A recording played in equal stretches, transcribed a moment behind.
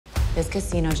This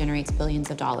casino generates billions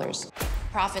of dollars.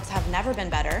 Profits have never been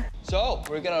better. So,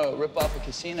 we're gonna rip off a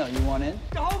casino. You want in?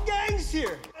 The whole gang's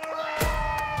here.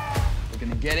 We're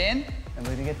gonna get in, and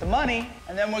we're gonna get the money,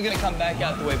 and then we're gonna come back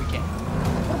out the way we came.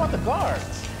 What about the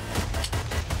guards?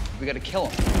 We gotta kill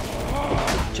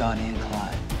them. Johnny and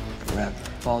Clyde, forever.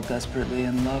 Fall desperately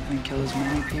in love and kill as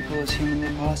many people as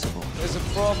humanly possible. There's a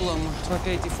problem. Truck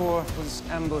 84 was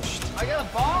ambushed. I got a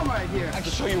bomb right here. I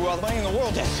can show you where all the money in the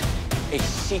world is. A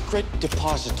secret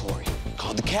depository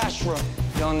called the cash room.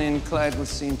 Johnny and Clyde was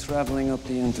seen traveling up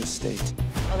the interstate.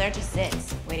 Well, they're just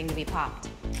zits, waiting to be popped.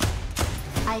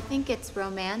 I think it's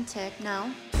romantic,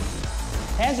 no?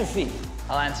 Hands or feet?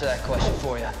 I'll answer that question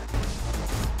for you.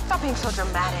 Stop being so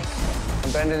dramatic.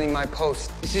 Abandoning my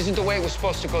post. This isn't the way it was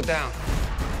supposed to go down.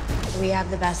 We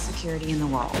have the best security in the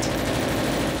world.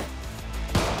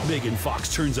 Megan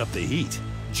Fox turns up the heat.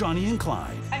 Johnny and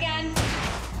Clyde Again.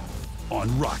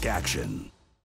 on Rock Action.